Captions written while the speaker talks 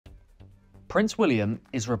Prince William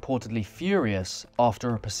is reportedly furious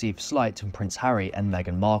after a perceived slight from Prince Harry and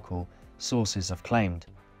Meghan Markle, sources have claimed,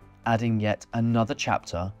 adding yet another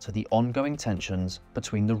chapter to the ongoing tensions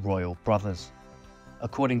between the royal brothers.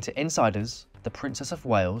 According to insiders, the Princess of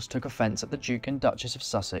Wales took offence at the Duke and Duchess of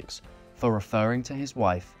Sussex for referring to his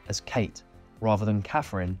wife as Kate rather than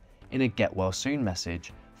Catherine in a get well soon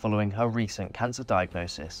message following her recent cancer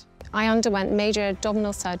diagnosis. I underwent major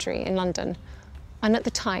abdominal surgery in London, and at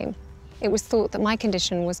the time, it was thought that my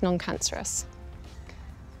condition was non-cancerous.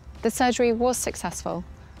 The surgery was successful.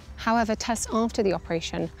 However, tests after the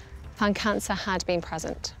operation found cancer had been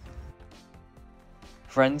present.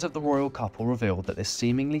 Friends of the royal couple revealed that this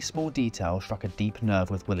seemingly small detail struck a deep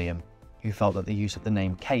nerve with William, who felt that the use of the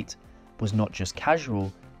name Kate was not just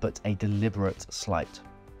casual, but a deliberate slight.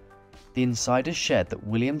 The insiders shared that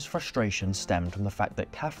William's frustration stemmed from the fact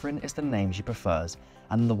that Catherine is the name she prefers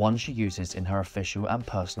and the one she uses in her official and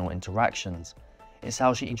personal interactions. It's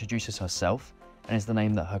how she introduces herself and is the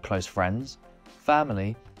name that her close friends,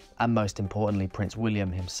 family, and most importantly Prince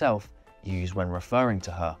William himself use when referring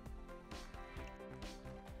to her.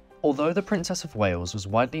 Although the Princess of Wales was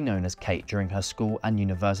widely known as Kate during her school and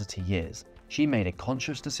university years, she made a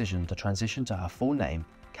conscious decision to transition to her full name,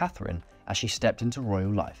 Catherine, as she stepped into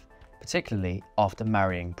royal life, particularly after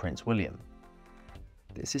marrying Prince William.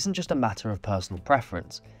 This isn't just a matter of personal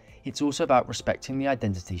preference, it's also about respecting the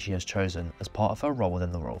identity she has chosen as part of her role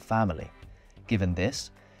within the royal family. Given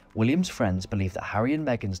this, William's friends believe that Harry and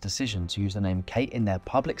Meghan's decision to use the name Kate in their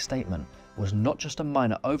public statement was not just a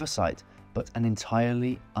minor oversight, but an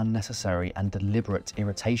entirely unnecessary and deliberate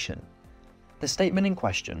irritation. The statement in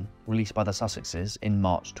question, released by the Sussexes in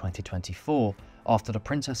March 2024, after the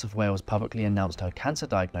Princess of Wales publicly announced her cancer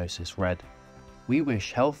diagnosis, read, "We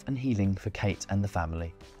wish health and healing for Kate and the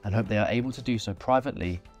family, and hope they are able to do so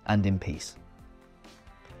privately and in peace."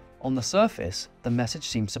 On the surface, the message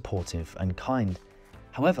seems supportive and kind.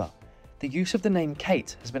 However, the use of the name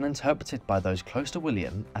Kate has been interpreted by those close to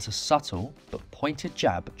William as a subtle but pointed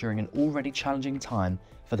jab during an already challenging time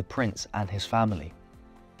for the prince and his family.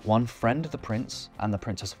 One friend of the prince and the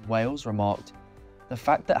Princess of Wales remarked, "The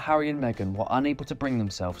fact that Harry and Meghan were unable to bring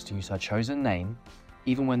themselves to use her chosen name,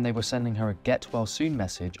 even when they were sending her a get well soon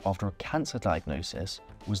message after a cancer diagnosis,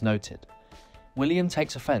 was noted. William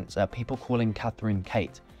takes offence at people calling Catherine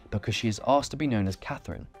Kate because she is asked to be known as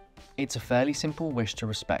Catherine. It's a fairly simple wish to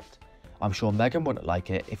respect. I'm sure Meghan wouldn't like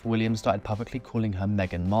it if William started publicly calling her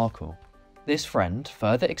Meghan Markle." This friend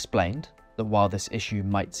further explained that while this issue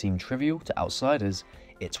might seem trivial to outsiders,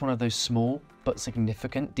 it's one of those small but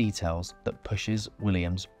significant details that pushes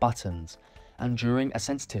William's buttons, and during a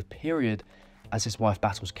sensitive period as his wife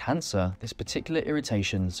battles cancer, this particular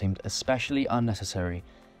irritation seemed especially unnecessary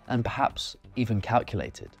and perhaps even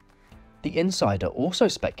calculated. The insider also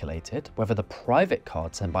speculated whether the private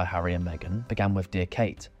card sent by Harry and Meghan began with "Dear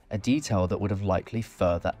Kate," a detail that would have likely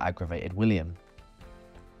further aggravated William.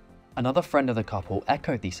 Another friend of the couple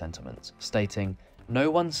echoed these sentiments, stating, "No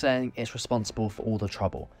one's saying it's responsible for all the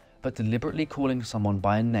trouble, but deliberately calling someone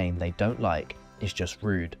by a name they don't like is just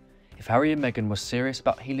rude. If Harry and Meghan were serious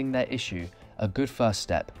about healing their issue, a good first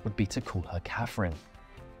step would be to call her Catherine."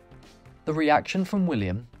 The reaction from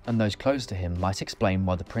William and those close to him might explain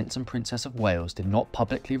why the Prince and Princess of Wales did not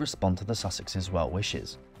publicly respond to the Sussexes' well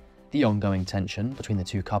wishes. The ongoing tension between the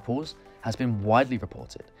two couples has been widely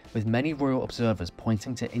reported, with many royal observers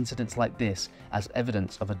pointing to incidents like this as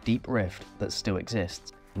evidence of a deep rift that still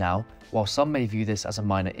exists. Now, while some may view this as a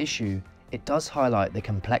minor issue, it does highlight the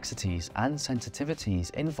complexities and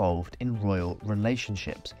sensitivities involved in royal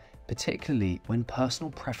relationships, particularly when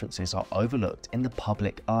personal preferences are overlooked in the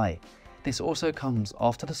public eye. This also comes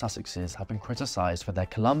after the Sussexes have been criticised for their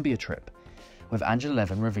Colombia trip, with Angela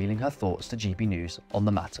Levin revealing her thoughts to GB News on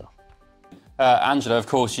the matter. Angela, of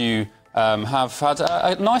course, you have had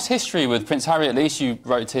a nice history with Prince Harry, at least. You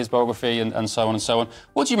wrote his biography and so on and so on.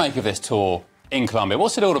 What do you make of this tour in Colombia?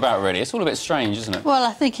 What's it all about, really? It's all a bit strange, isn't it? Well,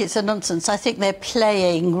 I think it's a nonsense. I think they're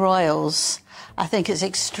playing royals. I think it's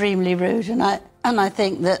extremely rude, and I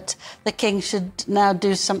think that the king should now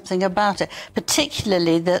do something about it,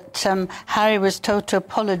 particularly that Harry was told to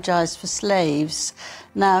apologise for slaves.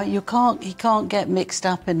 Now, he can't get mixed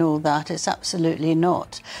up in all that. It's absolutely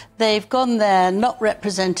not. They've gone there not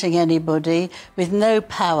representing anybody, with no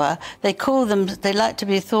power. They like to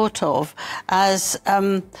be thought of as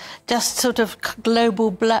just sort of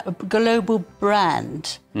global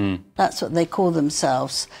brand. That's what they call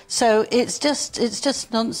themselves. So it's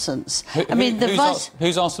just nonsense.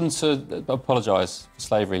 Who's asked them to apologise for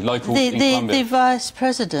slavery? Local in Colombia? The vice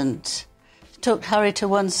president took Harry to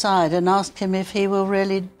one side and asked him if he will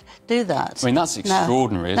really do that. I mean, that's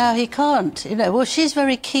extraordinary. No, he can't. You know, well, she's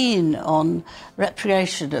very keen on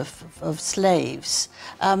repatriation of slaves,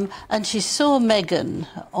 and she saw Meghan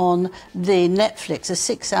on the Netflix, a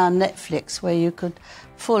 6-hour Netflix where you could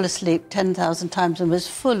fall asleep 10,000 times and was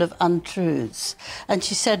full of untruths. And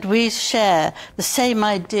she said, we share the same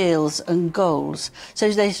ideals and goals.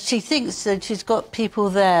 So she thinks that she's got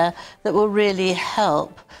people there that will really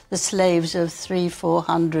help the slaves of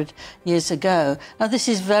 300-400 years ago. Now, this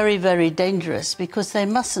is very, very dangerous because they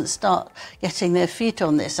mustn't start getting their feet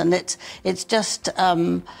on this, and it's just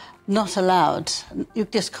not allowed. You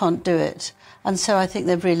just can't do it. And so I think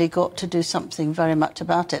they've really got to do something very much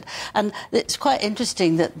about it. And it's quite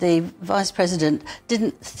interesting that the Vice President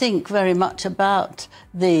didn't think very much about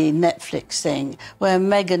the Netflix thing, where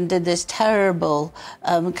Meghan did this terrible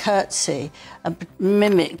curtsy and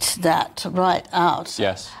mimicked that right out.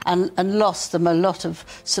 Yes. And lost them a lot of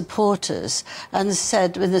supporters and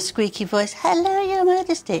said with a squeaky voice, "Hello, Your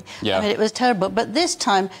Majesty." Yeah. I mean, it was terrible. But this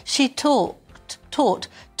time she taught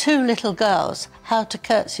 2 little girls how to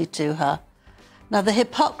curtsy to her. Now, the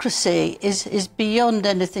hypocrisy is beyond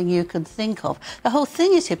anything you can think of. The whole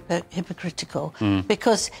thing is hypocritical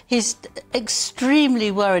because he's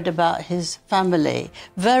extremely worried about his family,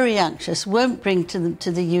 very anxious, won't bring them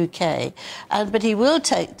to the UK, but he will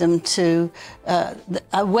take them to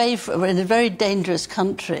away from in a very dangerous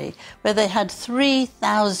country where they had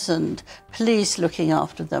 3,000 police looking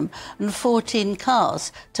after them and 14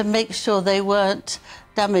 cars to make sure they weren't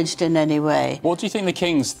damaged in any way. What do you think the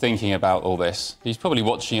King's thinking about all this? He's probably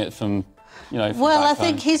watching it from, you know, from Well, I back home.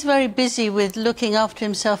 think he's very busy with looking after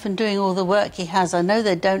himself and doing all the work he has. I know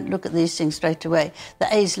they don't look at these things straight away.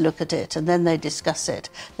 The A's look at it and then they discuss it.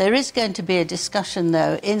 There is going to be a discussion,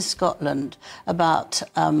 though, in Scotland about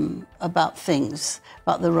things,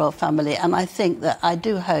 about the royal family, and I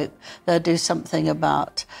do hope they'll do something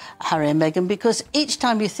about Harry and Meghan, because each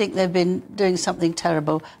time you think they've been doing something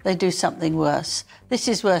terrible, they do something worse. This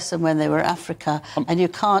is worse than when they were Africa, and you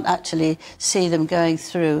can't actually see them going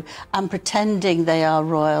through and pretending they are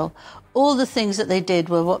royal. All the things that they did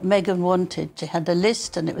were what Meghan wanted. She had a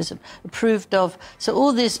list and it was approved of. So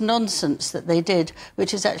all this nonsense that they did,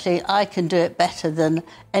 which is actually, I can do it better than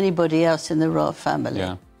anybody else in the royal family.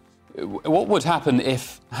 Yeah. What would happen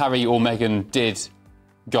if Harry or Meghan did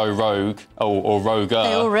go rogue or roguer?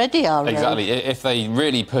 They already are rogue. Exactly. If they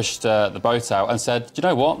really pushed the boat out and said, do you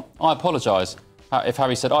know what, I apologise. If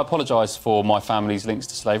Harry said, I apologise for my family's links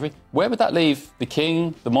to slavery, where would that leave the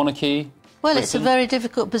King, the monarchy? Well, it's a very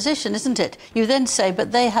difficult position, isn't it? You then say,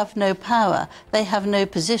 but they have no power, they have no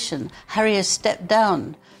position. Harry has stepped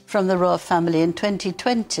down from the royal family in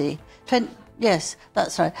 2020. Yes,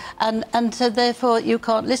 that's right. And so therefore you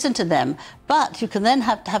can't listen to them. But you can then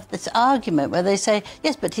have to have this argument where they say,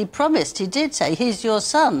 yes, but he promised, he did say, he's your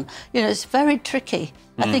son. You know, it's very tricky.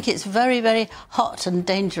 I think it's very, very hot and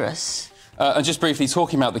dangerous. And just briefly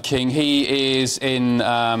talking about the King, he is in,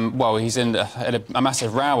 he's in a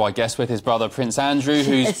massive row, I guess, with his brother Prince Andrew,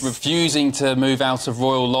 who's refusing to move out of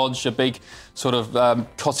Royal Lodge, a big sort of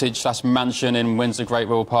cottage/mansion in Windsor Great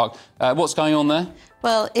Royal Park. What's going on there?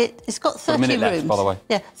 Well, it's got 30 rooms. Left, by the way.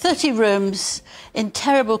 Yeah, 30 rooms in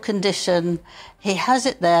terrible condition. He has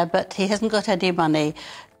it there, but he hasn't got any money.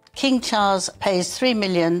 King Charles pays $3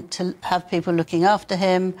 million to have people looking after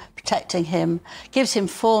him, protecting him, gives him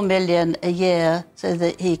 $4 million a year so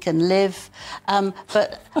that he can live.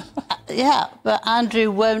 But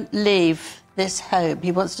Andrew won't leave this home.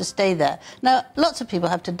 He wants to stay there. Now, lots of people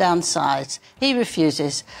have to downsize. He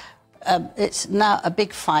refuses. It's now a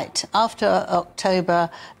big fight. After October,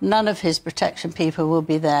 none of his protection people will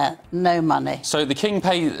be there. No money. So the King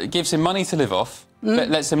gives him money to live off,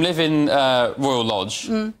 lets him live in Royal Lodge,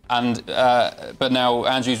 but now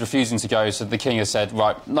Andrew's refusing to go, so the King has said,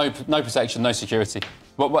 right, no protection, no security.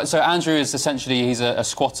 So Andrew is essentially, he's a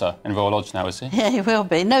squatter in Royal Lodge now, is he? Yeah, he will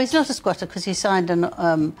be. No, he's not a squatter because he signed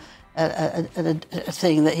a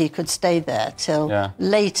thing that he could stay there till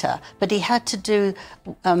later. But he had to do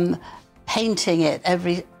painting it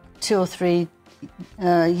every 2 or 3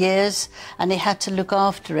 years, and he had to look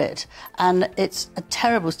after it. And it's a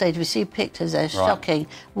terrible state. If you see pictures, they're shocking.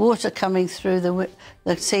 Water coming through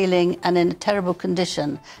the ceiling and in a terrible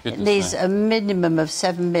condition. It needs a minimum of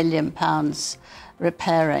 £7 million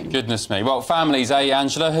repairing. Goodness me. Well, families,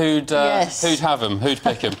 Angela? Who'd have them? Who'd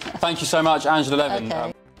pick them? Thank you so much, Angela Levin.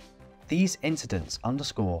 Okay. These incidents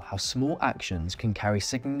underscore how small actions can carry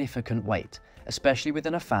significant weight, especially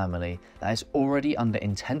within a family that is already under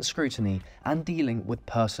intense scrutiny and dealing with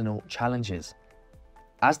personal challenges.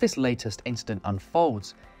 As this latest incident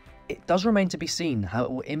unfolds, It does remain to be seen how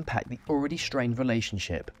it will impact the already strained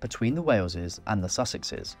relationship between the Waleses and the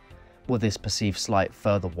Sussexes. Will this perceived slight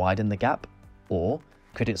further widen the gap, or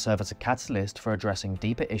could it serve as a catalyst for addressing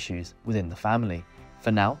deeper issues within the family?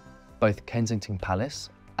 For now, both Kensington Palace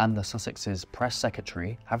and the Sussexes' press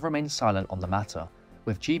secretary have remained silent on the matter,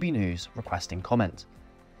 with GB News requesting comment.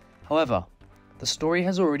 However, the story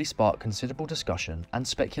has already sparked considerable discussion and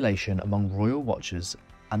speculation among royal watchers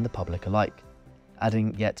and the public alike,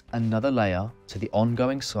 adding yet another layer to the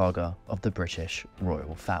ongoing saga of the British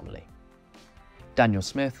royal family. Daniel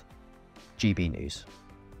Smith, GB News.